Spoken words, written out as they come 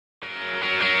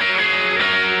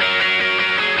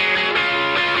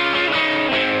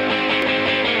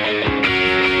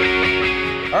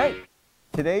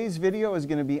Today's video is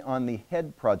going to be on the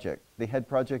head project. The head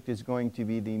project is going to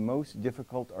be the most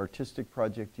difficult artistic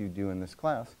project you do in this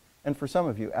class, and for some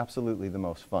of you, absolutely the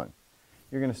most fun.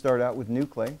 You're going to start out with new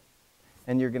clay,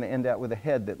 and you're going to end out with a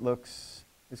head that looks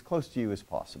as close to you as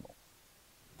possible.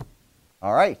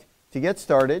 All right, to get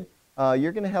started,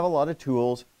 you're going to have a lot of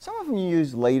tools. Some of them you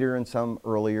use later and some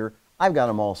earlier. I've got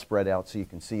them all spread out so you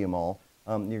can see them all.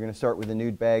 You're going to start with a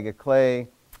nude bag of clay,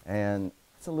 and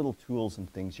lots of little tools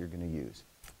and things you're going to use.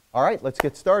 All right, let's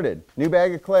get started. New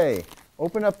bag of clay.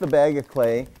 Open up the bag of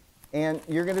clay, and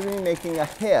you're going to be making a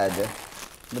head.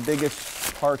 The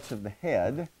biggest parts of the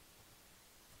head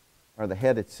are the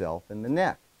head itself and the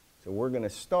neck. So we're going to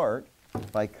start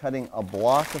by cutting a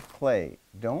block of clay.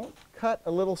 Don't cut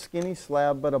a little skinny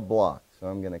slab, but a block. So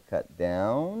I'm going to cut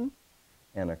down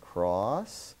and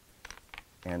across,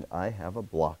 and I have a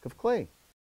block of clay.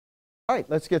 All right,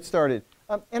 let's get started.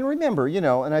 And remember, you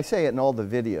know, and I say it in all the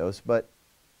videos, but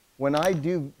when I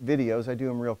do videos, I do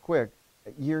them real quick.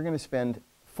 You're going to spend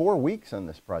 4 weeks on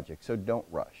this project, so don't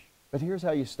rush. But here's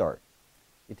how you start.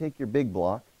 You take your big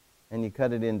block and you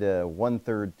cut it into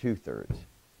 1/3, 2/3.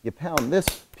 You pound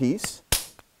this piece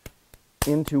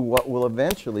into what will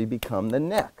eventually become the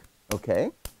neck,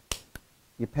 okay?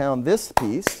 You pound this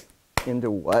piece into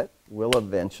what will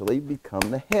eventually become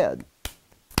the head.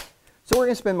 So we're going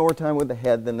to spend more time with the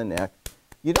head than the neck.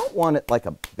 You don't want it like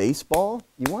a baseball,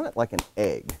 you want it like an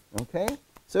egg, okay?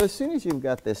 So as soon as you've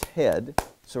got this head,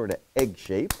 sort of egg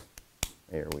shape,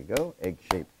 there we go,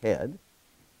 egg-shaped head,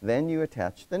 then you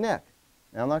attach the neck.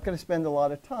 Now I'm not going to spend a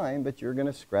lot of time, but you're going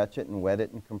to scratch it and wet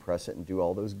it and compress it and do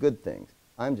all those good things.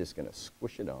 I'm just going to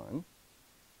squish it on,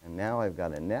 and now I've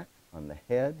got a neck on the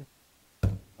head.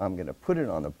 I'm going to put it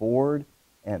on a board,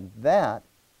 and that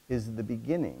is the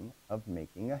beginning of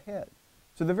making a head.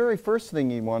 So the very first thing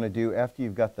you want to do after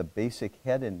you've got the basic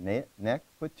head and neck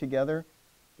put together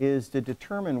is to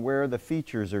determine where the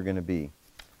features are going to be.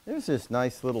 There's this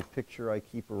nice little picture I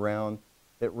keep around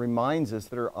that reminds us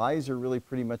that our eyes are really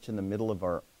pretty much in the middle of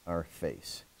our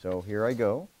face. So here I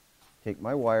go. Take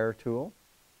my wire tool.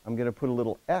 I'm going to put a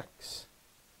little X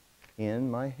in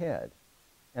my head.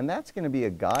 And that's going to be a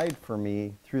guide for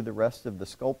me through the rest of the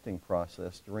sculpting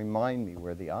process to remind me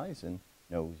where the eyes and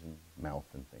nose and mouth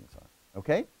and things are.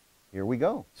 Okay, here we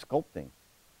go, sculpting.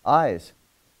 Eyes.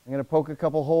 I'm going to poke a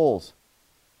couple holes.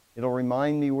 It'll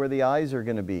remind me where the eyes are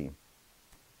going to be.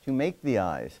 To make the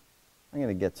eyes, I'm going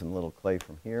to get some little clay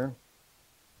from here.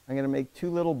 I'm going to make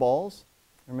 2 little balls.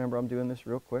 Remember, I'm doing this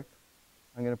real quick.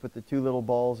 I'm going to put the 2 little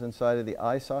balls inside of the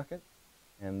eye socket,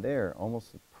 and there,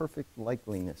 almost the perfect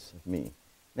likeliness of me.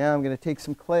 Now I'm going to take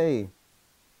some clay,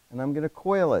 and I'm going to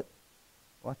coil it.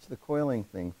 Watch the coiling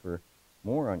thing for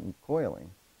more on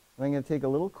coiling. And I'm going to take a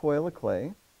little coil of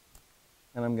clay,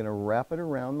 and I'm going to wrap it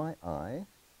around my eye.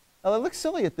 Now, it looks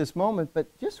silly at this moment,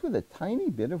 but just with a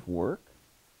tiny bit of work,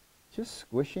 just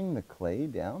squishing the clay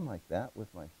down like that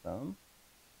with my thumb,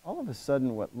 all of a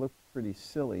sudden what looked pretty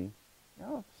silly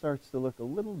now starts to look a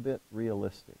little bit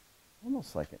realistic,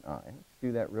 almost like an eye. Let's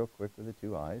do that real quick with the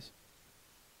 2 eyes.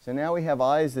 So now we have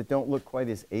eyes that don't look quite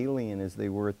as alien as they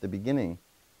were at the beginning.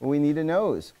 Well, we need a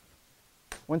nose.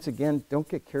 Once again, don't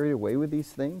get carried away with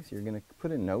these things. You're going to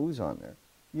put a nose on there.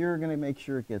 You're going to make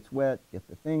sure it gets wet, get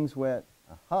the things wet.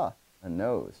 Aha, a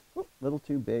nose. Oop, little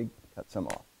too big, cut some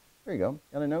off. There you go,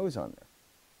 got a nose on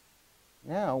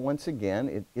there. Now, once again,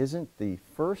 it isn't the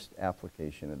first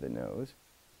application of the nose,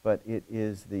 but it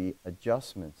is the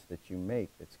adjustments that you make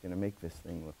that's going to make this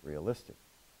thing look realistic.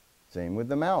 Same with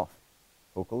the mouth.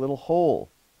 Poke a little hole.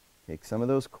 Take some of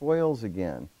those coils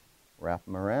again. Wrap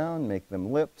them around, make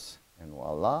them lips, and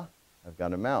voila, I've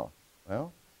got a mouth.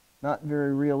 Well, not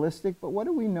very realistic, but what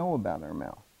do we know about our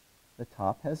mouth? The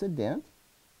top has a dent.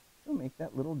 So make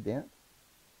that little dent.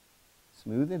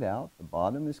 Smooth it out. The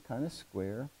bottom is kind of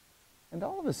square. And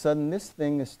all of a sudden, this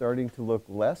thing is starting to look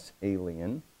less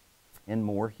alien and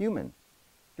more human.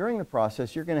 During the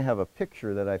process, you're going to have a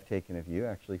picture that I've taken of you,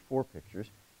 actually 4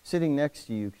 pictures, sitting next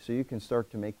to you so you can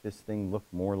start to make this thing look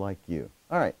more like you.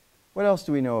 All right, what else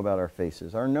do we know about our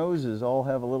faces? Our noses all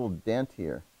have a little dent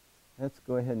here. Let's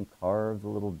go ahead and carve the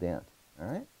little dent, all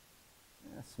right?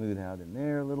 Smooth out in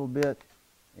there a little bit.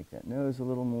 Make that nose a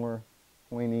little more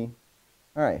pointy.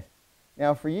 All right.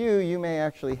 Now for you, you may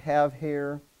actually have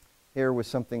hair. Hair was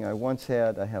something I once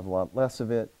had. I have a lot less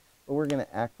of it. But we're going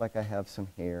to act like I have some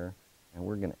hair, and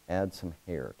we're going to add some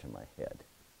hair to my head.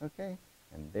 Okay?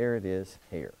 And there it is,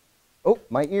 hair. Oh,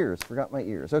 my ears. Forgot my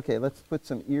ears. Okay, let's put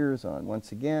some ears on.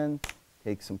 Once again,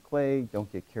 take some clay.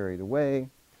 Don't get carried away.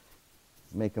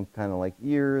 Make them kind of like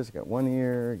ears. Got 1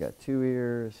 ear, got 2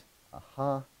 ears.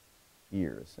 Aha,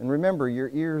 ears. And remember, your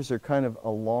ears are kind of a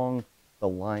long the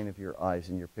line of your eyes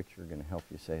in your picture are going to help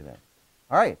you say that.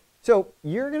 All right, so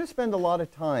you're going to spend a lot of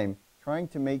time trying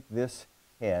to make this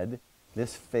head,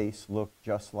 this face look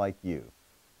just like you.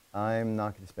 I'm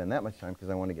not going to spend that much time because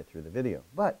I want to get through the video.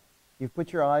 But you've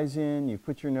put your eyes in, you've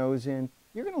put your nose in,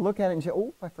 you're going to look at it and say,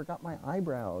 oh, I forgot my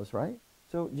eyebrows, right?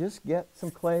 So just get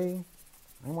some clay.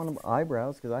 I want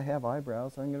eyebrows because I have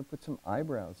eyebrows. I'm going to put some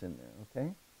eyebrows in there,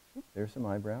 okay? Oop, there's some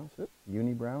eyebrows. Oop,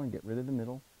 unibrow, and get rid of the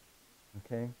middle,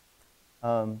 okay?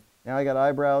 Now I got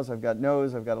eyebrows, I've got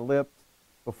nose, I've got a lip.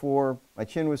 Before my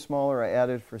chin was smaller, I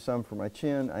added some for my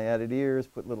chin. I added ears,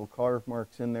 put little carve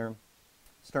marks in there.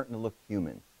 It's starting to look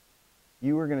human.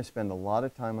 You are going to spend a lot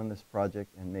of time on this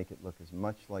project and make it look as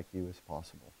much like you as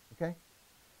possible, okay?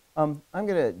 I'm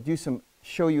going to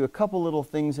show you a couple little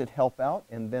things that help out,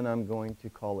 and then I'm going to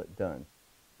call it done.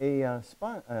 A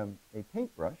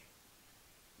paintbrush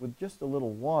with just a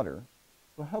little water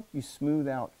will help you smooth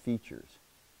out features.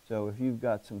 So if you've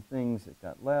got some things that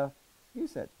got left,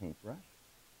 use that paintbrush.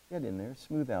 Get in there,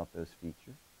 smooth out those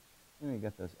features. You know, you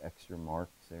got those extra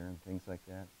marks there and things like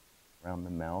that. Around the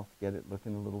mouth, get it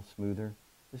looking a little smoother.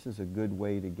 This is a good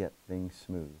way to get things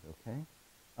smooth, okay?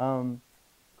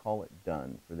 Call it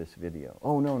done for this video.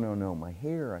 Oh, no, my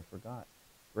hair, I forgot.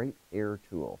 Great hair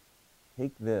tool.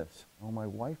 Take this. Oh, my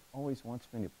wife always wants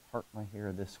me to part my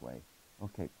hair this way.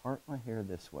 Okay, part my hair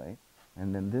this way,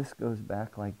 and then this goes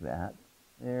back like that.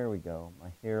 There we go. My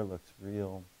hair looks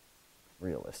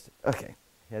realistic. Okay,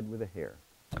 head with a hair.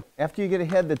 After you get a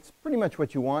head that's pretty much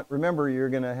what you want, remember you're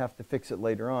going to have to fix it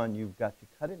later on. You've got to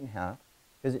cut it in half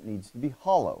because it needs to be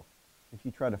hollow. If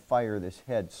you try to fire this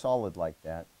head solid like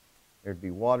that, there'd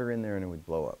be water in there and it would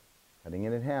blow up. Cutting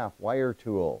it in half, wire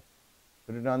tool,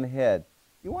 put it on the head.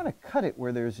 You want to cut it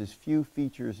where there's as few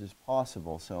features as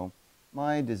possible. So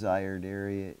my desired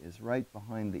area is right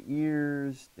behind the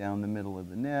ears, down the middle of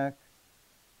the neck,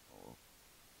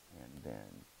 and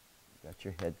then you've got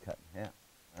your head cut in half,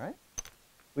 all right?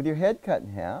 With your head cut in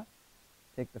half,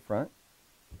 take the front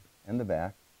and the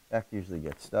back. Back usually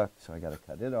gets stuck, so I got to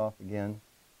cut it off again.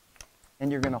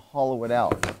 And you're going to hollow it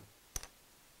out.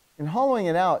 In hollowing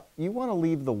it out, you want to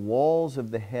leave the walls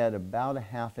of the head about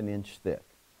 1/2 inch thick.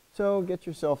 So get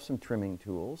yourself some trimming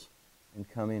tools and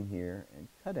come in here and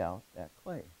cut out that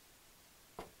clay.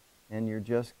 And you're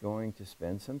just going to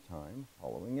spend some time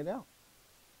hollowing it out.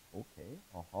 Okay,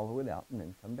 I'll hollow it out and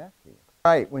then come back to you.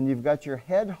 All right, when you've got your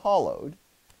head hollowed,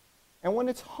 and when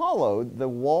it's hollowed, the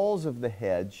walls of the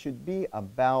head should be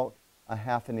about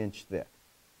 1/2 inch thick.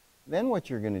 Then what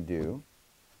you're going to do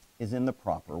is, in the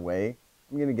proper way,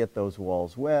 I'm going to get those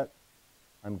walls wet.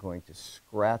 I'm going to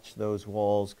scratch those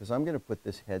walls because I'm going to put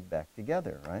this head back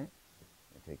together, right?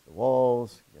 I take the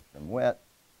walls, get them wet,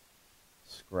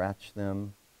 scratch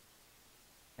them.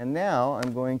 And now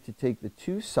I'm going to take the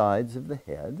two sides of the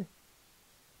head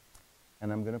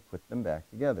and I'm going to put them back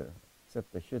together,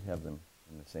 except I should have them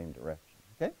in the same direction.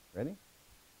 Okay, ready?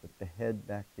 Put the head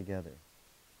back together.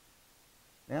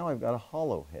 Now I've got a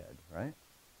hollow head, right?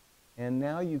 And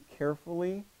now you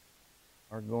carefully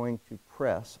are going to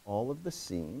press all of the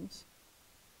seams.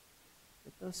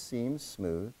 Get those seams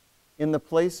smooth. In the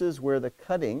places where the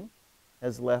cutting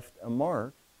has left a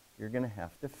mark, you're going to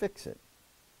have to fix it.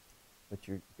 But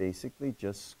you're basically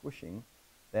just squishing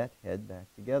that head back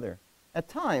together. At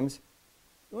times,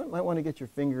 you might want to get your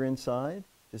finger inside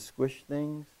to squish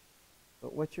things,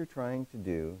 but what you're trying to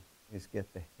do is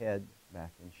get the head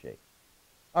back in shape.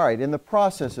 All right, in the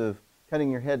process of cutting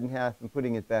your head in half and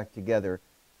putting it back together,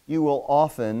 you will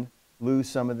often lose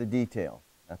some of the detail.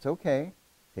 That's okay.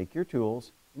 Take your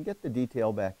tools and get the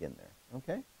detail back in there,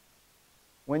 okay?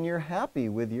 When you're happy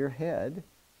with your head,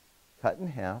 cut in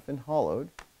half and hollowed,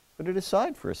 put it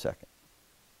aside for a second.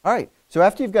 All right, so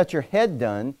after you've got your head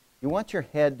done, you want your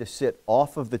head to sit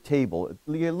off of the table. It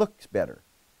looks better.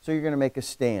 So you're going to make a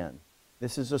stand.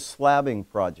 This is a slabbing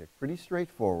project, pretty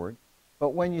straightforward. But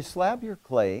when you slab your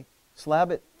clay,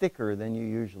 slab it thicker than you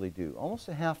usually do, almost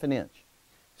 1/2 inch.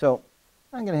 So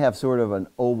I'm going to have sort of an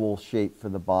oval shape for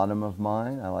the bottom of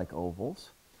mine. I like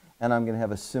ovals. And I'm going to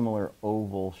have a similar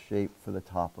oval shape for the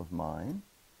top of mine.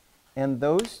 And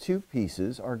those two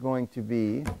pieces are going to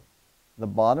be the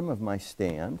bottom of my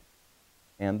stand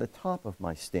and the top of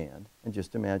my stand. And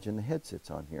just imagine the head sits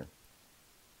on here.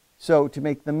 So to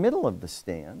make the middle of the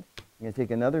stand, I'm going to take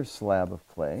another slab of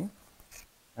clay.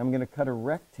 I'm going to cut a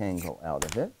rectangle out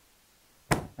of it.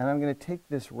 And I'm going to take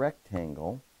this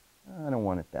rectangle. I don't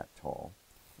want it that tall.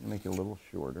 I'm going to make it a little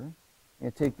shorter. I'm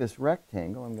going to take this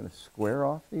rectangle. I'm going to square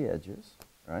off the edges,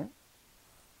 right?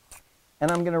 And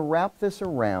I'm going to wrap this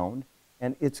around,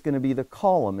 and it's going to be the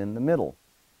column in the middle.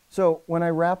 So when I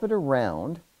wrap it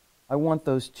around, I want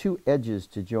those two edges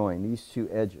to join, these two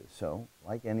edges. So,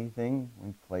 like anything,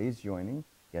 when clay is joining,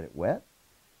 get it wet,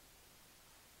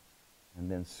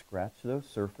 and then scratch those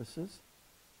surfaces.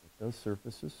 Get those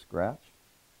surfaces scratched.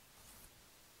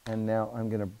 And now I'm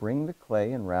going to bring the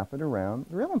clay and wrap it around.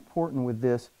 Real important with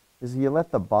this is you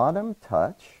let the bottom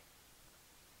touch,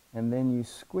 and then you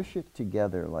squish it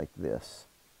together like this.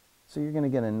 So you're going to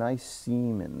get a nice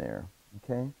seam in there,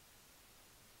 okay?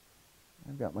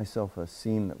 I've got myself a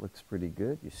seam that looks pretty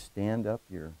good. You stand up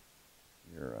your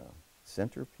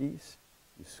centerpiece.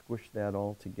 You squish that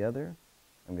all together.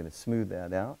 I'm going to smooth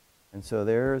that out. And so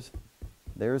there's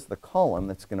the column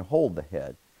that's going to hold the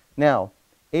head. Now,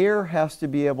 air has to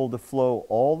be able to flow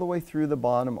all the way through the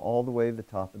bottom, all the way to the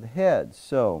top of the head.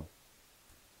 So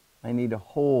I need a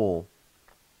hole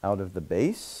out of the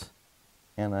base,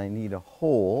 and I need a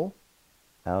hole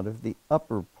out of the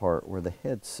upper part where the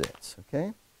head sits,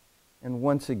 okay? And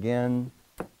once again,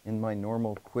 in my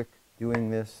normal quick doing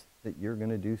this that you're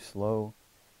going to do slow,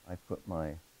 I put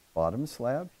my bottom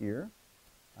slab here.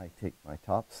 I take my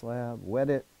top slab,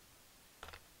 wet it,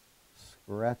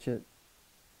 scratch it,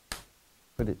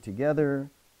 put it together.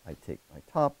 I take my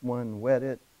top one, wet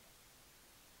it,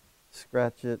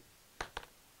 scratch it,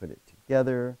 put it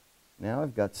together. Now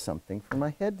I've got something for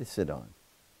my head to sit on.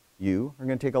 You are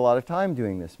going to take a lot of time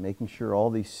doing this, making sure all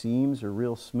these seams are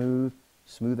real smooth,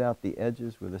 smooth out the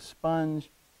edges with a sponge,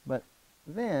 but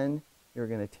then you're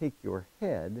going to take your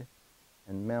head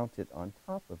and mount it on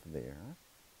top of there,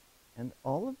 and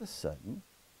all of a sudden,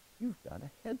 you've got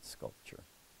a head sculpture.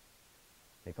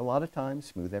 Take a lot of time,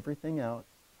 smooth everything out,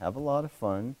 have a lot of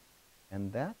fun,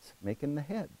 and that's making the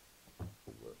head.